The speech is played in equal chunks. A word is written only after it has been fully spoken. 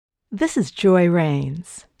This is Joy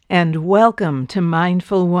Rains, and welcome to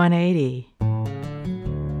Mindful 180.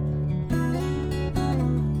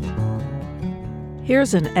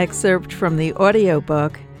 Here's an excerpt from the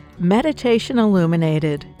audiobook, Meditation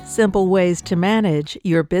Illuminated: Simple Ways to Manage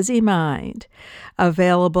Your Busy Mind,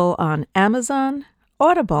 available on Amazon,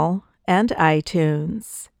 Audible, and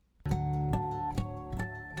iTunes.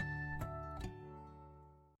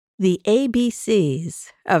 The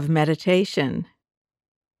ABCs of Meditation.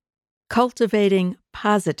 Cultivating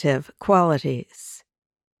positive qualities.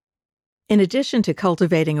 In addition to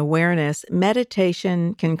cultivating awareness,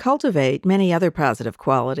 meditation can cultivate many other positive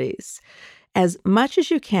qualities. As much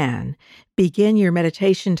as you can, begin your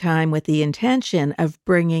meditation time with the intention of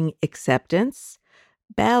bringing acceptance,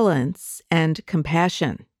 balance, and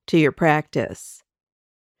compassion to your practice.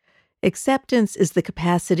 Acceptance is the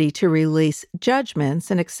capacity to release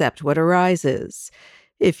judgments and accept what arises.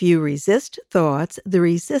 If you resist thoughts, the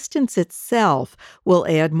resistance itself will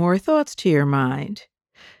add more thoughts to your mind.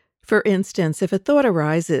 For instance, if a thought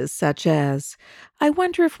arises such as, "I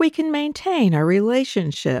wonder if we can maintain our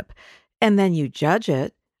relationship," and then you judge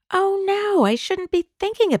it, "Oh no, I shouldn't be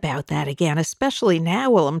thinking about that again, especially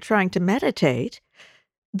now while I'm trying to meditate,"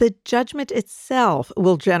 the judgment itself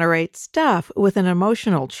will generate stuff with an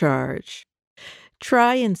emotional charge.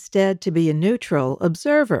 Try instead to be a neutral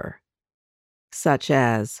observer, such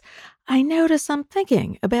as, "I notice I'm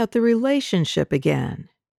thinking about the relationship again."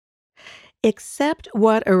 Accept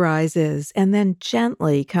what arises and then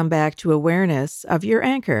gently come back to awareness of your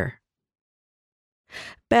anchor.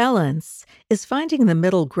 Balance is finding the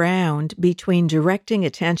middle ground between directing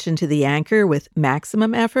attention to the anchor with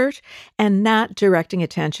maximum effort and not directing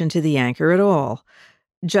attention to the anchor at all.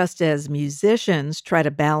 Just as musicians try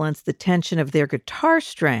to balance the tension of their guitar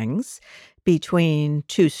strings between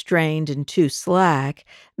too strained and too slack,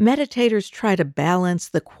 meditators try to balance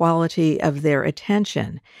the quality of their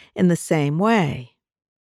attention in the same way.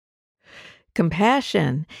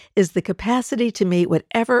 Compassion is the capacity to meet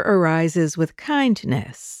whatever arises with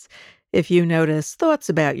kindness. If you notice thoughts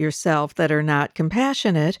about yourself that are not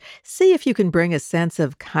compassionate, see if you can bring a sense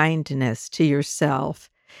of kindness to yourself,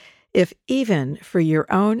 if even for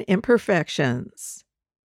your own imperfections.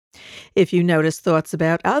 If you notice thoughts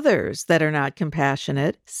about others that are not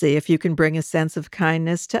compassionate, see if you can bring a sense of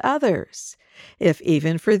kindness to others, if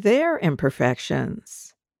even for their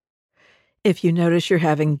imperfections. If you notice you're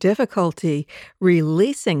having difficulty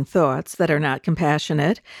releasing thoughts that are not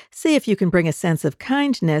compassionate, see if you can bring a sense of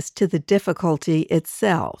kindness to the difficulty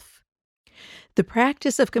itself. The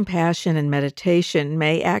practice of compassion and meditation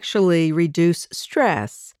may actually reduce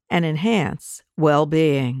stress and enhance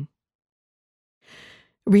well-being.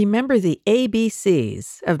 Remember the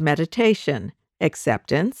ABCs of meditation: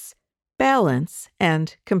 acceptance, balance,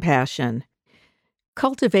 and compassion.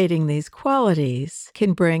 Cultivating these qualities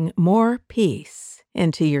can bring more peace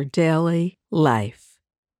into your daily life.